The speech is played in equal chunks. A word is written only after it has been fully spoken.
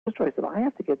Christopher, I said, I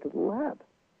have to get to the lab.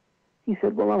 He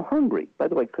said, well, I'm hungry. By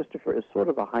the way, Christopher is sort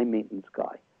of a high-maintenance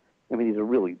guy. I mean,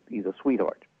 he's a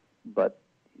sweetheart, but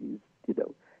he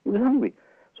was hungry.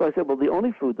 So I said, well, the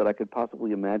only food that I could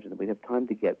possibly imagine that we'd have time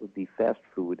to get would be fast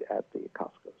food at the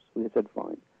Costco's. So he said,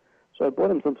 fine. So I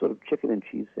bought him some sort of chicken and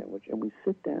cheese sandwich, and we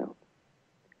sit down.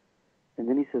 And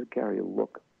then he says, Gary,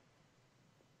 look.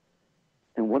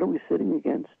 And what are we sitting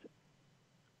against?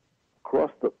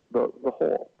 Across the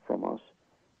hall from us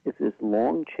is this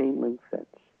long chain-link fence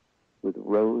with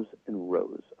rows and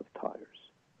rows of tires,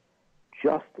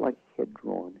 just like he had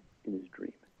drawn in his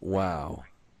dream. Wow.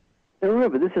 And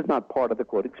remember, this is not part of the,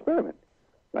 quote, experiment,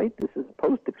 right? This is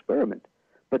post-experiment.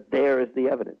 But there is the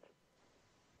evidence.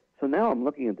 So now I'm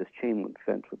looking at this chain-link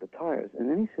fence with the tires, and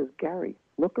then he says, Gary,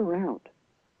 look around.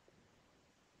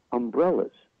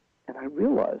 Umbrellas. And I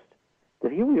realized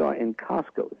that here we are in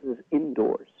Costco. This is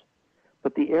indoors.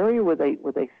 But the area where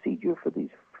they seat you for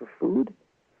food,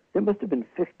 there must have been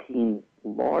 15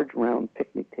 large round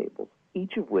picnic tables,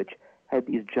 each of which had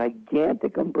these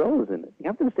gigantic umbrellas in it. You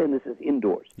have to understand this is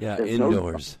indoors. Yeah, There's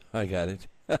indoors. I got it.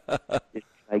 It's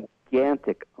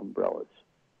gigantic umbrellas.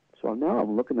 So now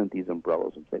I'm looking at these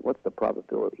umbrellas and saying, what's the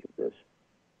probability of this?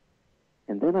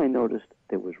 And then I noticed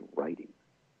there was writing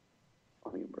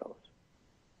on the umbrellas.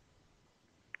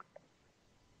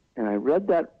 And I read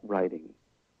that writing,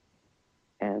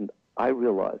 and I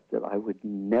realized that I would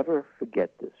never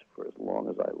forget this for as long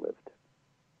as I lived.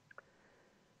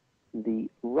 The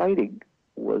writing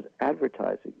was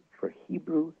advertising for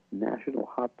Hebrew National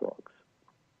Hot Dogs,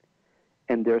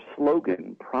 and their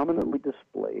slogan, prominently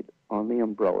displayed on the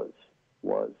umbrellas,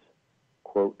 was,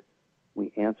 quote,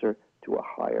 we answer to a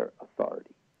higher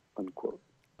authority, unquote.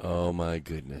 Oh, my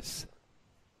goodness.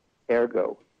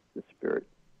 Ergo, the Spirit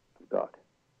of God.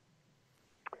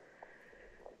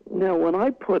 Now, when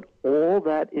I put all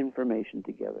that information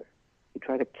together, you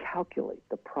try to calculate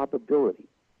the probability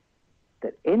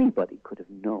that anybody could have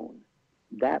known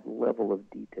that level of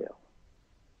detail.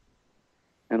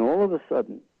 And all of a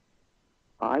sudden,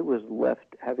 I was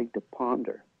left having to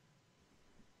ponder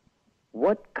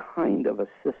what kind of a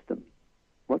system,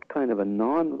 what kind of a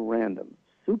non-random,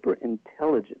 super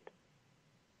intelligent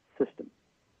system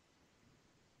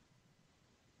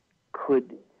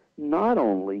could not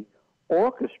only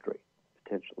orchestrate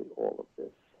potentially all of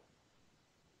this,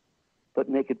 but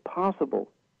make it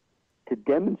possible to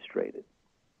demonstrate it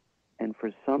and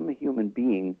for some human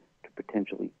being to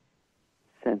potentially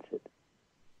sense it.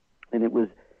 And it was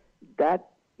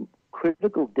that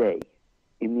critical day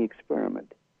in the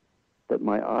experiment that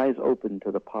my eyes opened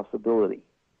to the possibility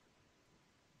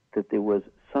that there was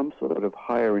some sort of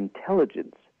higher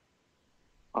intelligence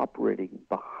operating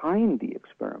behind the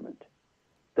experiment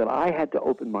that I had to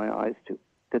open my eyes to,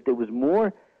 that there was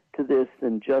more to this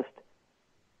than just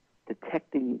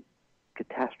detecting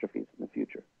catastrophes in the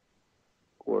future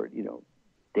or,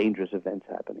 dangerous events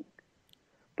happening.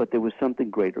 But there was something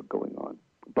greater going on.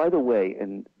 By the way,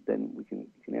 and then you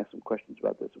can ask some questions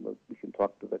about this, and we can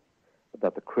talk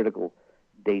about the critical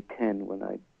day 10 when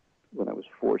I was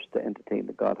forced to entertain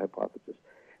the God hypothesis.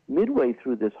 Midway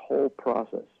through this whole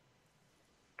process,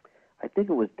 I think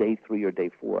it was day 3 or day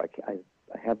 4. I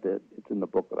have it's in the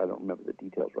book, but I don't remember the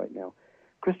details right now.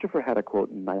 Christopher had a,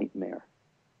 quote, nightmare.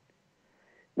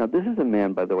 Now, this is a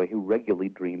man, by the way, who regularly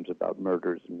dreams about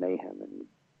murders and mayhem and,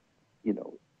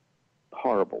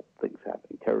 horrible things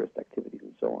happening, terrorist activities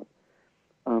and so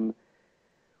on.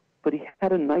 But he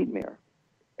had a nightmare,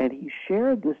 and he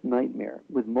shared this nightmare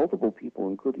with multiple people,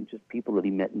 including just people that he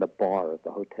met in the bar at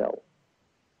the hotel.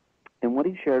 And what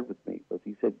he shared with me was,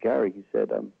 he said, Gary, he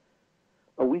said,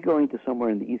 are we going to somewhere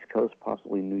in the East Coast,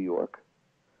 possibly New York?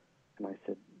 And I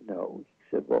said, no.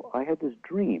 He said, well, I had this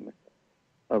dream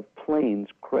of planes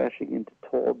crashing into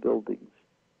tall buildings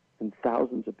and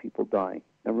thousands of people dying.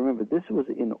 Now remember, this was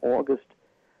in August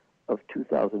of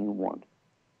 2001.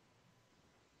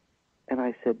 And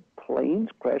I said, planes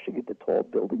crashing into tall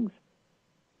buildings?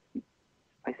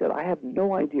 I said, I have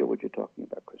no idea what you're talking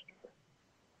about, Christopher.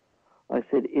 I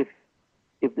said,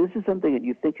 if this is something that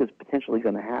you think is potentially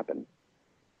going to happen,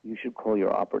 you should call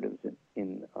your operatives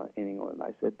in England.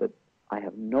 I said, but I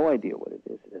have no idea what it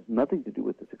is. It has nothing to do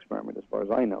with this experiment as far as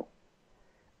I know.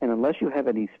 And unless you have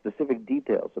any specific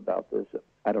details about this,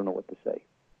 I don't know what to say.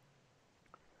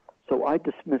 So I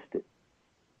dismissed it,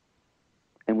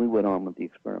 and we went on with the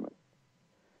experiment.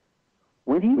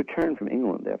 When he returned from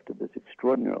England after this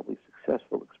extraordinarily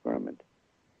successful experiment,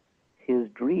 his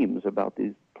dreams about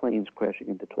these planes crashing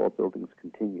into tall buildings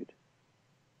continued.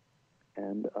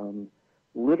 And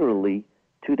literally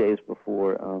 2 days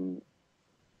before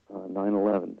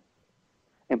 9/11,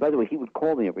 And by the way, he would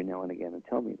call me every now and again and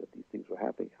tell me that these things were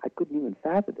happening. I couldn't even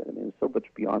fathom it. I mean, it was so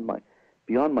much beyond my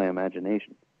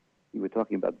imagination. You were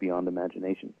talking about beyond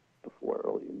imagination before,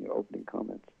 earlier in your opening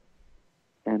comments.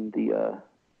 And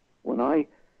when I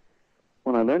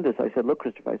learned this, I said, look,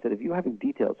 Christopher, I said, if you're having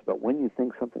details about when you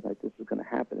think something like this is going to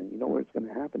happen and you know where it's going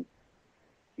to happen,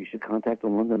 you should contact the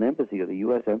London Embassy or the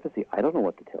U.S. Embassy. I don't know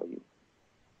what to tell you.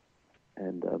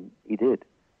 And he did.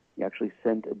 He actually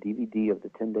sent a DVD of the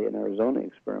 10-day in Arizona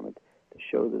experiment to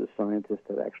show that a scientist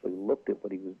had actually looked at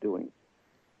what he was doing,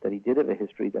 that he did have a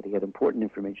history, that he had important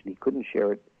information. He couldn't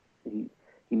share it. He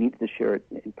needed to share it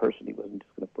in person. He wasn't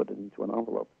just going to put it into an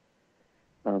envelope.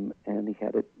 And he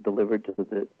had it delivered to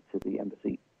the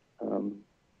embassy.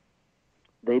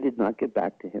 They did not get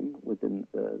back to him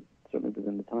certainly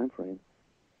within the time frame.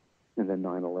 And then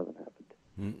 9/11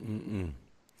 happened.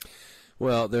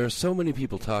 Well, there are so many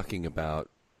people talking about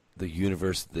the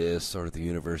universe this or the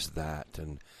universe that,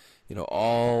 and are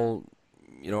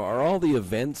all the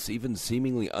events, even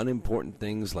seemingly unimportant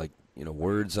things like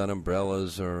words on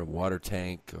umbrellas or a water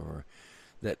tank or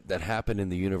that happen in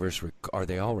the universe, are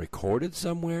they all recorded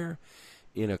somewhere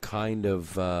in a kind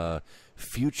of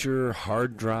future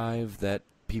hard drive that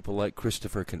people like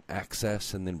Christopher can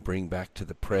access and then bring back to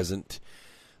the present?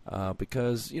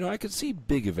 Because I could see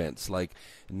big events like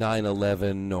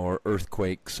 9/11 or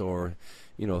earthquakes or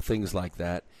things like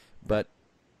that, but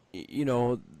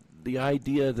the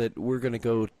idea that we're going to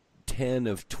go 10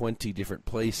 of 20 different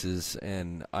places,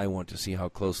 and I want to see how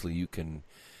closely you can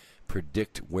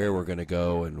predict where we're going to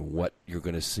go and what you're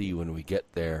going to see when we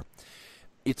get there.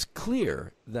 It's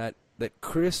clear that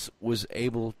Chris was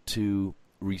able to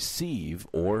receive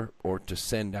or to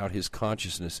send out his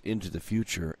consciousness into the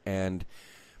future and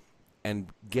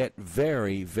get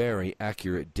very, very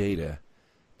accurate data,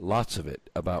 lots of it,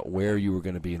 about where you were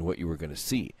going to be and what you were going to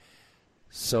see.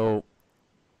 So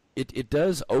it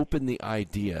does open the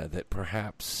idea that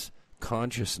perhaps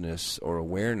consciousness or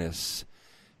awareness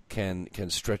can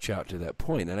stretch out to that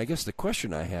point. And I guess the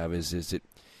question I have is it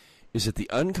the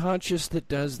unconscious that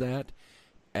does that,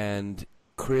 and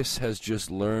Chris has just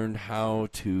learned how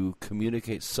to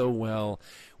communicate so well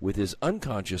with his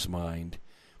unconscious mind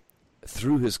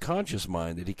through his conscious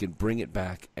mind that he can bring it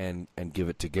back and give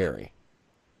it to Gary?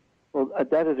 Well,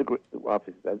 that is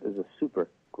a super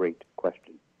great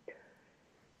question.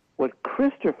 What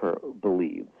Christopher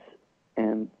believes,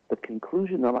 and the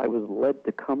conclusion that I was led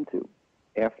to come to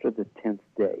after the 10th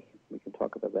day, we can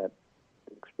talk about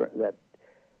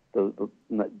those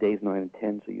days 9 and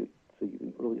 10, so you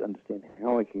can really understand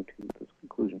how I came to this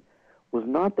conclusion, was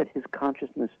not that his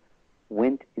consciousness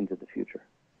went into the future,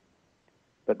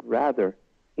 but rather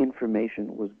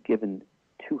information was given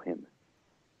to him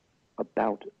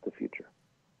about the future.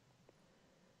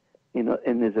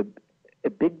 And there's a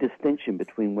big distinction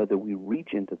between whether we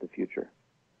reach into the future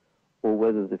or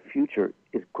whether the future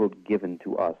is, quote, given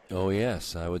to us. Oh,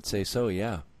 yes, I would say so,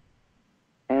 yeah.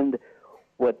 And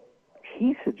what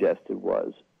he suggested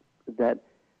was that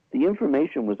the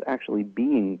information was actually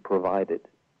being provided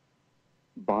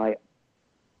by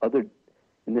other,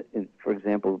 for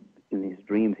example, in his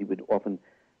dreams, he would often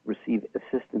receive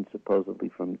assistance, supposedly,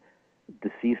 from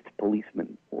deceased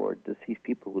policemen or deceased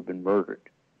people who had been murdered,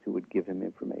 who would give him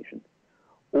information.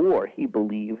 Or he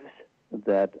believes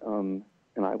that, and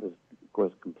I was, of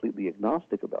course, completely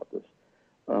agnostic about this,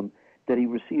 that he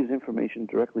receives information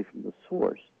directly from the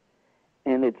source.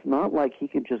 And it's not like he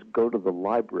can just go to the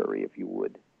library, if you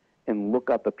would, and look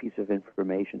up a piece of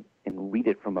information and read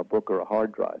it from a book or a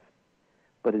hard drive.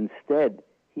 But instead,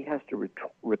 he has to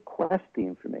request the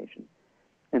information,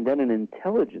 and then an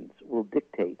intelligence will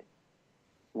dictate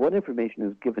what information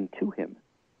is given to him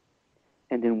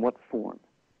and in what form.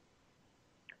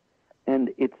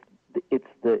 And it's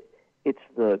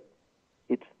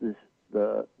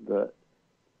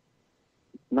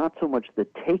not so much the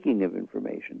taking of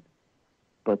information,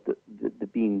 but the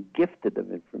being gifted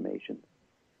of information.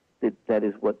 That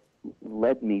is what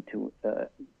led me to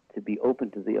be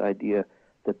open to the idea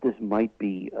that this might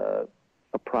be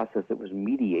a process that was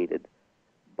mediated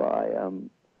by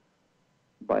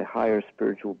higher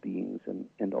spiritual beings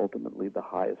and ultimately the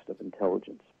highest of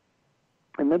intelligence.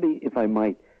 And let me, if I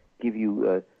might, give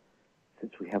you,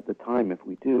 since we have the time, if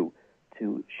we do,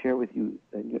 to share with you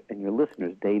and your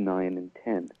listeners day 9 and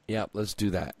 10. Yeah, let's do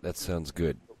that. That sounds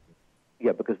good.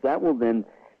 Yeah, because that will then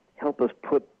help us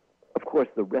put, of course,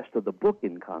 the rest of the book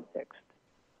in context.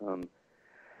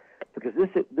 Because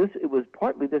it was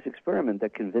partly this experiment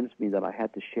that convinced me that I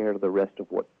had to share the rest of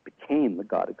what became the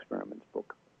God Experiments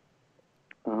book.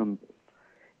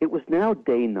 It was now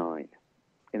day 9.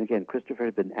 And again, Christopher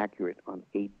had been accurate on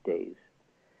 8 days.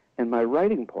 And my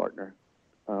writing partner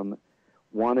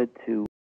wanted to